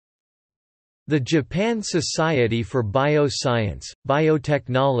The Japan Society for Bioscience,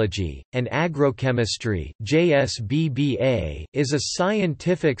 Biotechnology, and Agrochemistry (JSBBA) is a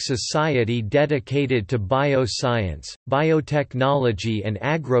scientific society dedicated to bioscience, biotechnology and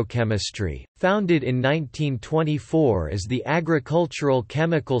agrochemistry, founded in 1924 as the Agricultural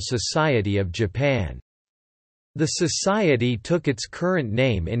Chemical Society of Japan. The society took its current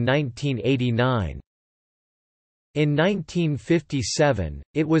name in 1989. In 1957,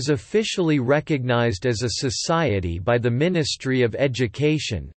 it was officially recognized as a society by the Ministry of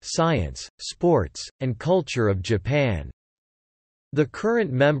Education, Science, Sports, and Culture of Japan. The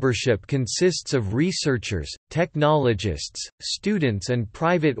current membership consists of researchers, technologists, students and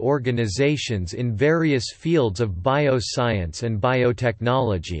private organizations in various fields of bioscience and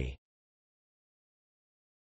biotechnology.